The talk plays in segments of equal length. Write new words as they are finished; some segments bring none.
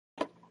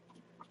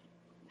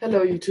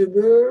Hello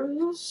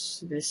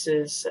YouTubers, this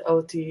is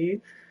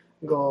LT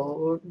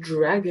Gold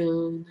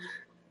Dragon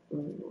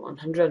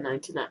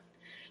 199.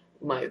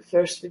 My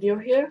first video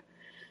here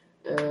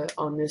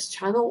on this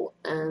channel,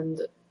 and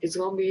it's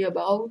gonna be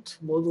about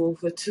Modern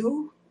Warfare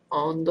 2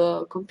 on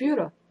the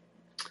computer.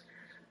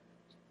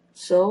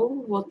 So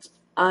what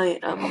I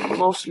am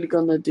mostly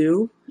gonna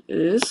do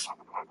is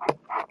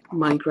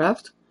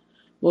Minecraft,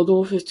 Modern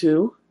Warfare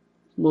 2,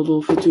 Modern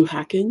Warfare 2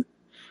 hacking,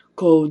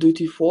 Call of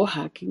Duty 4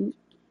 hacking,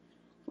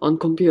 on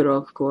computer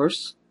of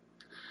course,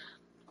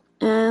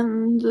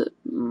 and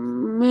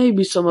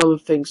maybe some other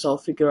things I'll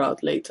figure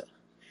out later.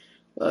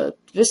 But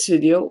this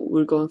video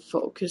we're going to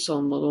focus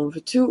on Modern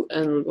Warfare 2,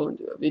 and we're going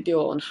to do a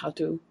video on how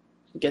to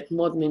get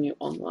mod menu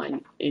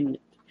online in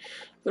it.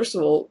 First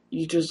of all,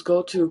 you just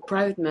go to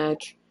private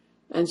match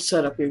and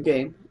set up your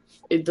game.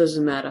 It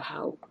doesn't matter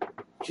how,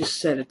 just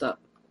set it up.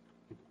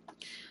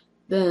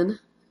 Then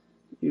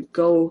you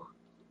go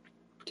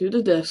to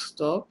the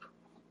desktop,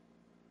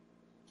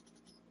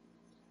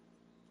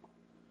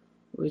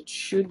 which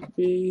should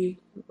be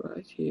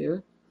right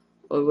here.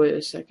 Oh, wait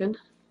a second.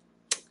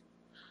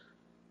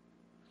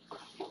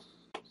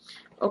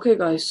 Okay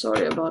guys,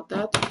 sorry about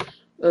that.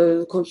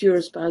 The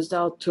computer's passed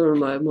out, turn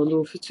my Modern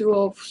Warfare 2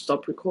 off,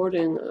 stop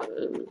recording,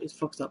 it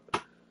fucked up.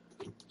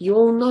 You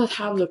will not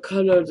have the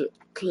colored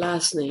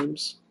class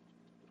names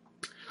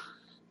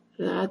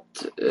that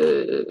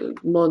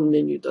mod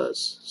menu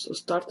does. So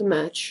start the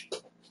match.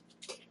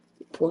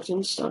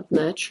 Important, start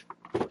match.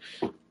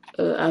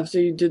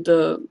 After you did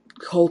the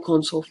whole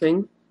console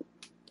thing.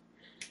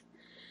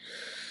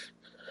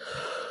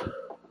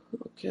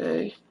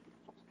 Okay.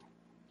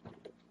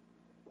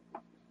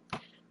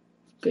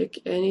 Pick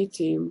any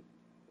team.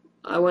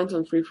 I went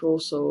on free-for-all,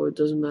 so it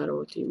doesn't matter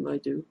what team I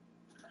do.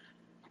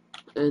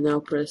 And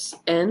now press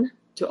N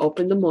to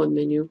open the mod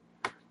menu,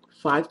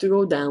 5 to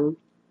go down,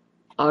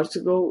 R to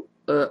go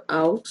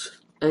out,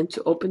 and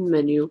to open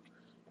menu,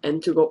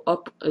 and to go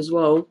up as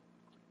well,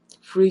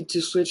 3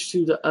 to switch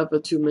to the other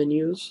two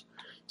menus,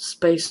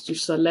 space to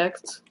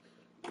select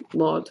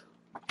mod.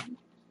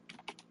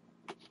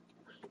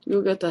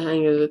 You'll get the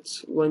hang of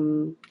it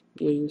when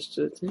you're used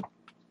to it.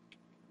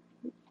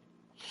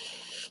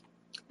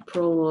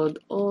 Pro mod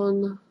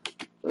on,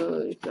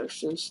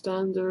 infection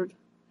standard,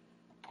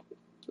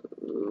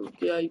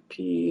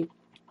 VIP,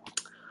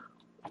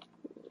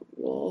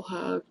 wall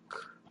hack,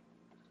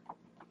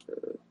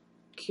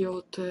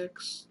 kill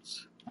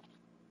text,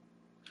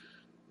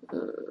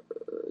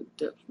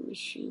 death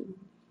machine,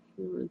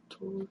 human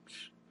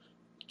torch,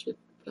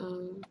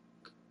 jetpack,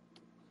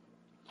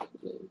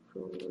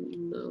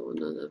 no,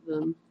 none of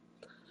them.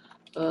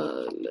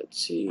 Let's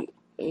see,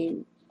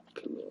 aim,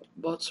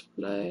 bots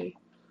play,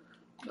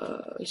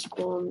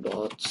 spawn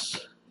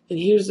bots, and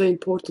here's the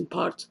important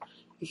part.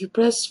 If you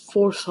press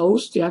force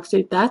host, you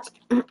activate that,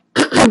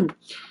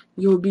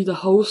 you'll be the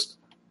host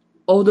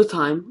all the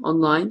time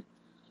online.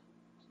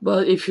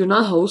 But if you're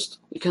not host,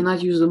 you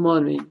cannot use the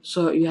mod menu,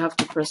 so you have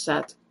to press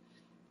that.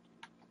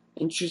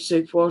 And it should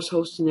say force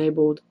host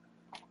enabled,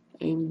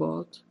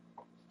 aimbot.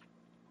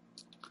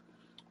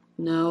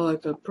 Now,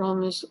 like I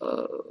promise,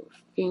 I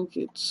think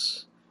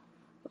it's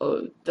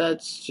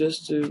that's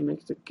just to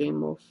make the game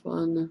more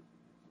fun.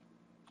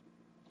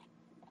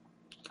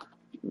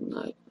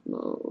 Night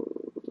mode.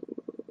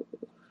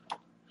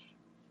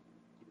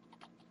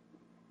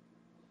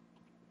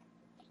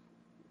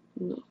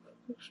 No.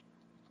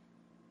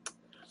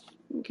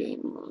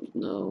 Game mode.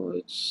 No,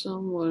 it's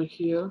somewhere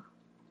here.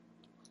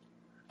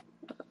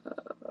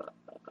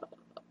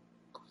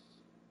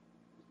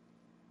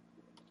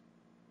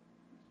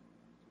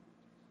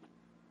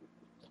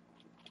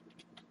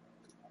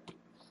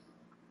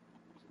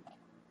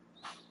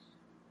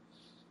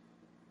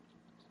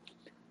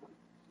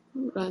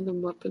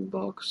 Random weapon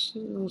box.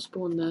 I'll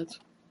spawn that.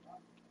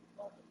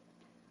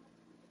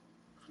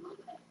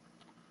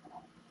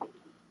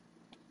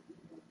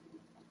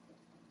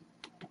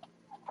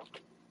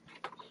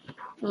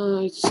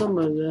 It's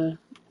somewhere there.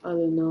 I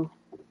don't know.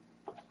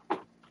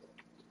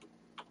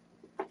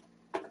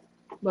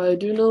 But I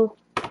do know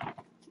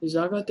is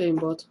I got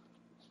aimbot.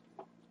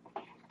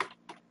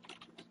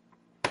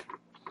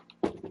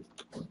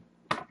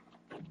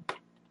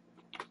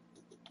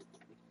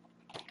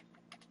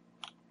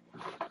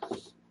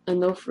 And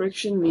no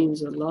friction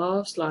means a lot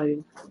of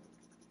sliding.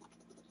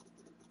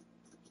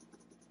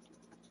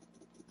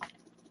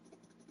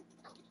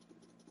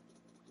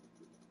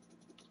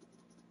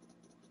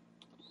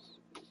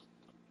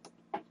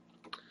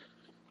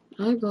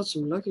 I got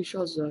some lucky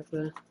shots back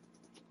there.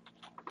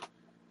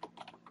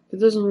 It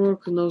doesn't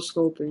work with no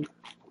scoping.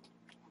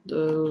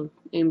 The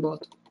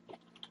aimbot.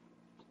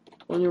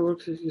 Only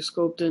works if you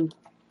scoped in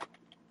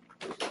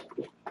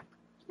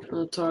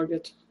on a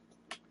target.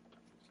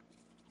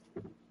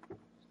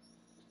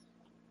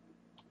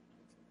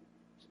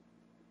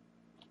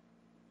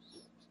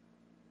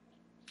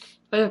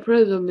 Oh yeah,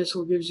 Predator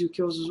missile gives you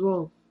kills as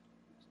well,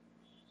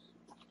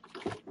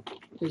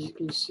 as you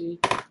can see.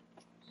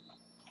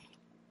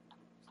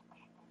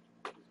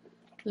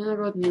 And I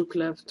got nuke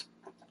left.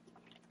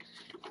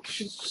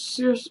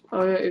 seriously,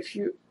 oh yeah, if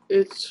you,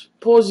 it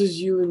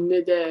pauses you in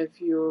midair if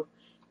you're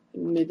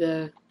in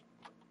midair.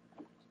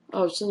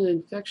 Oh, it's in the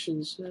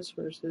infections, that's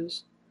where it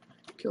is.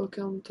 Kill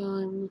count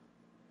time,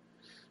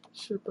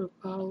 super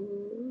power,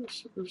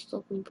 super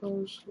stopping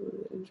powers,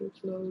 injured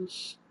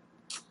close.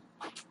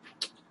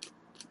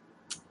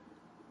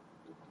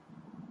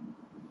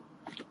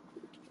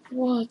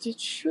 What? It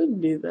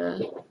should be there.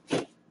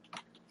 Okay,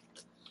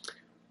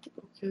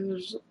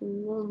 there's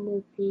one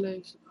more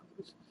place I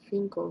could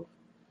think of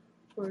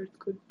where it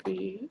could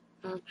be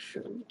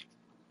action.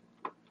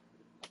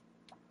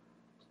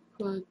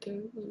 But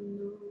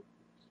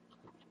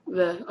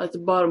there, at the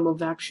bottom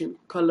of action,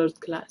 colored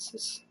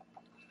classes.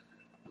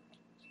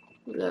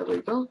 There we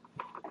go.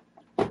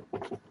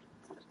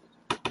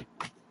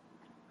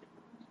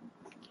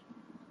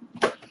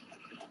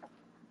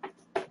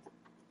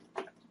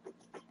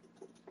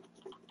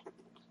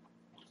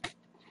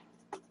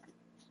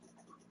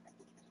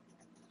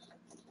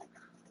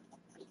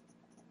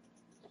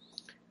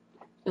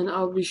 And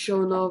I'll be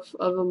showing off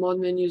other mod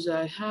menus that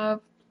I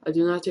have. I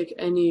do not take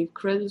any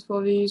credit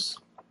for these.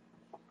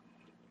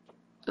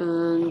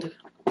 And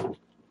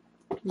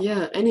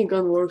yeah, any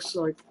gun works,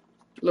 like,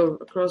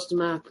 look, across the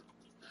map,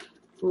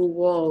 through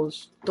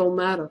walls, don't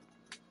matter.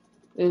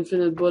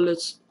 Infinite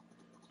bullets,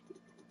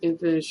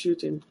 infinite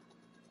shooting.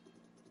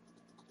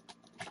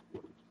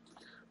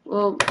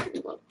 Well,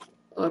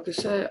 like I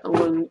say, I'm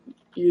gonna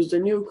use the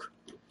nuke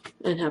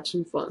and have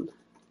some fun.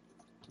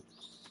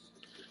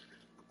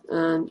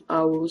 And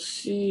I will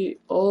see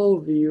all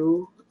of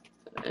you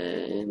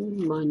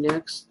in my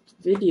next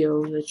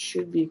video that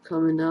should be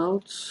coming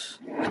out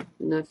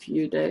in a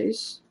few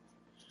days.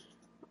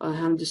 I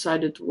haven't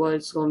decided what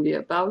it's gonna be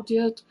about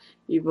yet,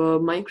 either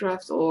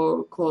Minecraft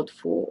or COD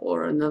 4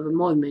 or another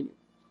mod menu.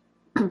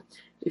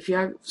 If you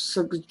have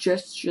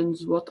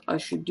suggestions what I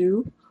should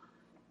do,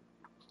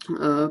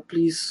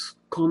 please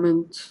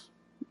comment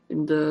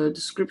in the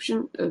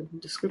description.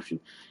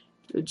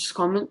 Just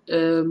comment.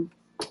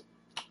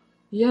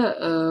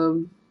 Yeah.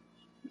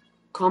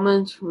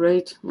 Comment,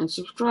 rate, and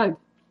subscribe.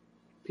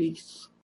 Peace.